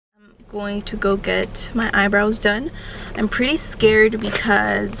going to go get my eyebrows done. I'm pretty scared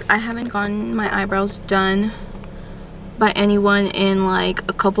because I haven't gotten my eyebrows done by anyone in like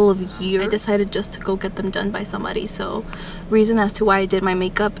a couple of years. I decided just to go get them done by somebody. So reason as to why I did my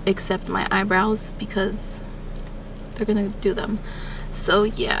makeup except my eyebrows, because they're gonna do them. So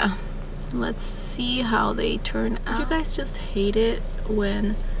yeah, let's see how they turn out. You guys just hate it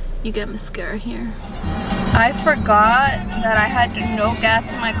when you get mascara here. I forgot that I had no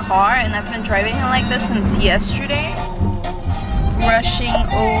gas in my car, and I've been driving like this since yesterday. Rushing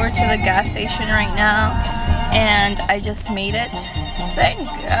over to the gas station right now, and I just made it. Thank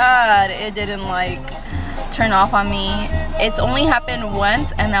God it didn't like turn off on me. It's only happened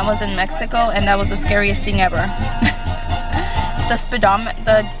once, and that was in Mexico, and that was the scariest thing ever. The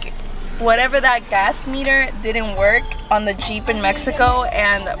speedometer, whatever that gas meter didn't work on the Jeep in Mexico,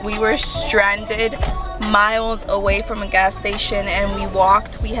 and we were stranded miles away from a gas station, and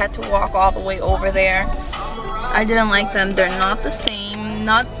we had to walk all the way over there. I didn't like them. They're not the same.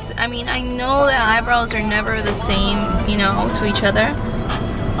 I mean, I know that eyebrows are never the same, you know, to each other,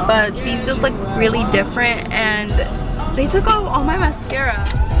 but these just look really different, and they took off all my mascara.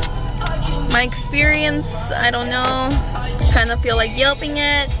 My experience, I don't know, kind of feel like yelping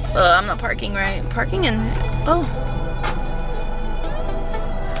it. I'm not parking right. Parking in, oh.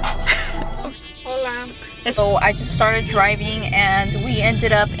 Hola. So I just started driving, and we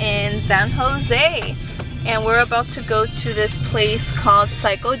ended up in San Jose. And we're about to go to this place called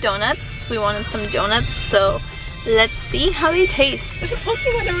Psycho Donuts. We wanted some donuts, so let's see how they taste. There's a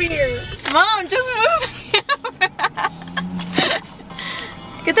Pokemon over here. Mom, just move the camera.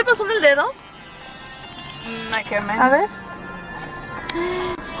 ¿Qué te pasó en el dedo? Me quemé. A ver.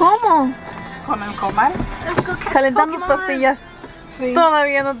 ¿Cómo? Con el comal. Calentando tortillas. Sí.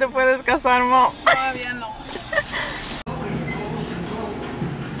 Todavía no te puedes casar, Mom. Todavía no.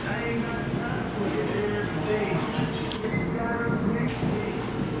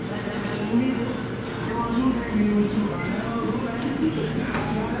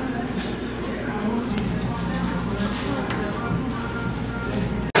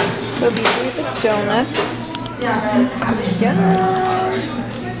 So these are the donuts. Yeah.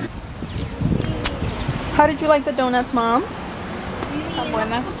 How did you like the donuts, Mom? Están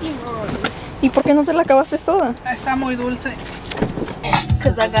buenas. ¿Y por qué no te la acabaste toda? Está muy dulce.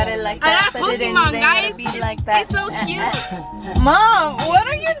 Because I got it like that, but it didn't say how to be like that. It's so cute. Mom, what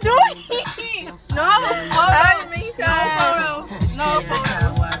are you doing? No, Ay, mija. No,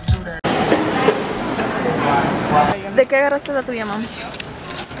 ¿De qué agarraste la tuya, Mom?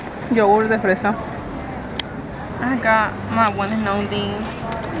 Yogur de fresa. I got my one and only.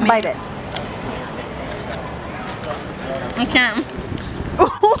 Bite it. I can't.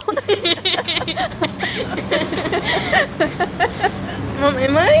 Mom,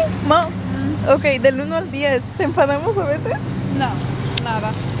 am I? Mom. Okay, del 1 al 10, ¿te enfadamos a veces? No,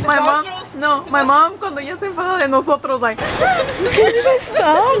 nada. My mom cuando ella se enfada de nosotros, like, can you guys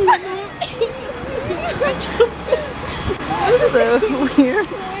stop? This is so weird.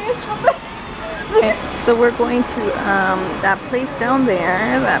 Okay, so we're going to that place down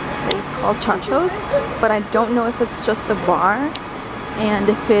there, that place called Chancho's, but I don't know if it's just a bar and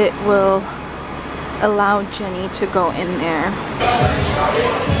if it will allow Jenny to go in there.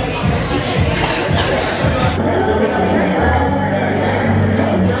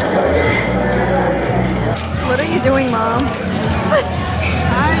 What are you doing, Mom?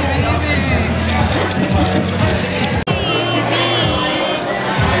 Hi, baby.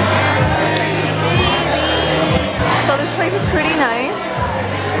 So this place is pretty nice.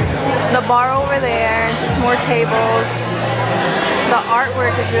 The bar over there, just more tables. The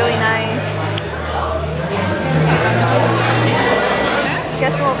artwork is really nice. ¿Qué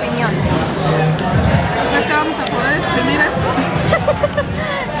es tu opinión? ¿Crees que vamos a poder exprimir esto?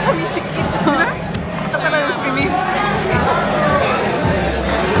 Está bien chiquito. Para exprimir.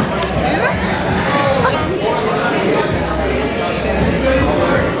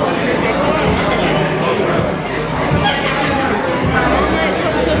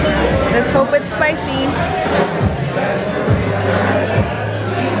 Let's hope it's spicy.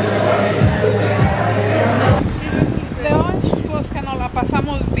 De hoy, pues que nos la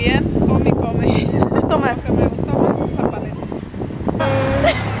pasamos bien, come y come. Tomas. Lo que me gustó más es la paleta.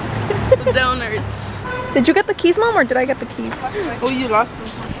 The donuts. Did you get the keys, Mom, or did I get the keys? Oh, you lost them.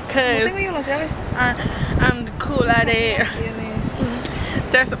 No Cause tengo yo las llaves. I'm cool at it.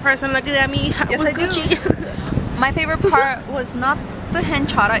 There's a person looking at me. Yes, was I do. Gucci. My favorite part was not the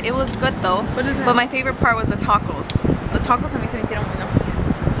henchada. It was good though. What is it? But my favorite part was the tacos. The tacos a mí se me hicieron buenos.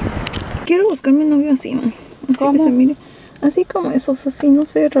 Quiero buscar mi novio así, man. Así que se mire. Así como esos, así, no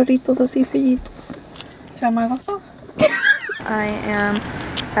sé, raritos, así fellitos. Chamagosos. I am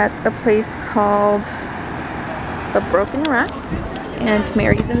at a place called The Broken Rack, and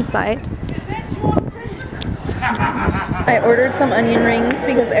Mary's inside. I ordered some onion rings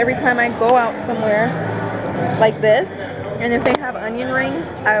because every time I go out somewhere like this, and if they have onion rings,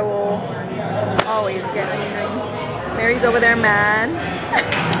 I will always get onion rings. Mary's over there mad.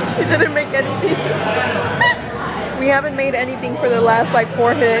 She didn't make anything. We haven't made anything for the last like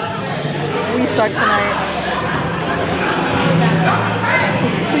 4 hits. We suck tonight.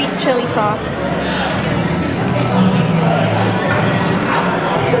 Sweet chili sauce.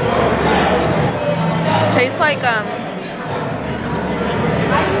 Tastes like oh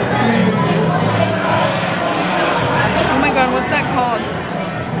my god, what's that called?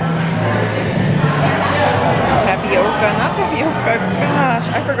 Tapioca, not tapioca. Gosh,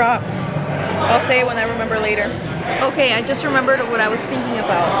 I forgot. I'll say it when I remember later. Okay, I just remembered what I was thinking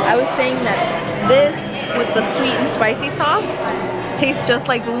about. I was saying that this with the sweet and spicy sauce tastes just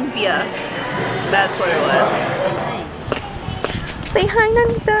like lumpia. That's what it was. Say hi,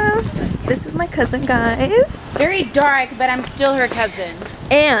 Nanita. This is my cousin, guys. Very dark, but I'm still her cousin.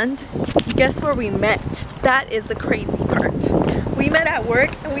 And guess where we met? That is the crazy part. We met at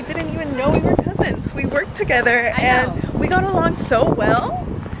work and we didn't even know we were cousins. We worked together and we got along so well.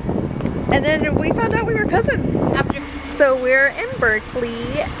 And then we found out we were cousins. So we're in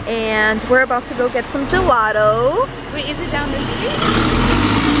Berkeley and we're about to go get some gelato. Wait, is it down this street?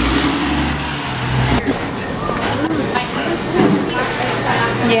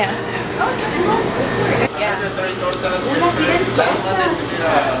 Yeah.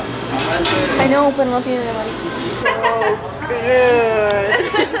 I know, pero no tiene de so good.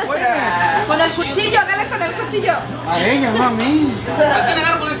 Con el cuchillo, hágale con el cuchillo. A ella, no a mí. ¿A quién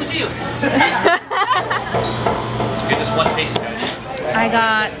agarro con el cuchillo? Get this one taste, guys. I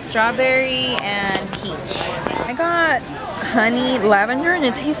got strawberry and peach. I got honey lavender and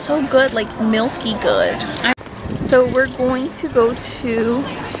it tastes so good, like milky good. So we're going to go to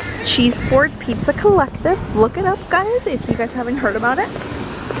Cheeseboard Pizza Collective. Look it up, guys, if you guys haven't heard about it.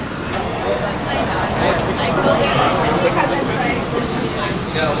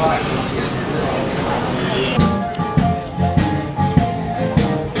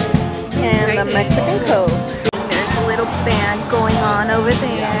 And the Mexican Coke. There's a little band going on over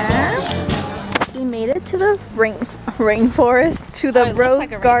there. We made it to the rainforest, to the rose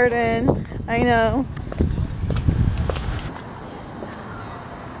garden. I know.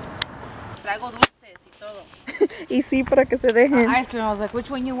 Y sí, para que se dejen. Ice cream. I was like, which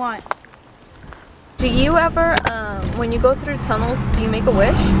one you want? Do you ever, when you go through tunnels, do you make a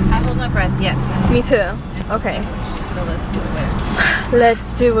wish? I hold my breath, yes. Me too. Okay. So let's do it.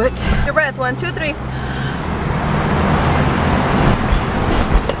 Let's do it. Your breath. 1, 2, 3.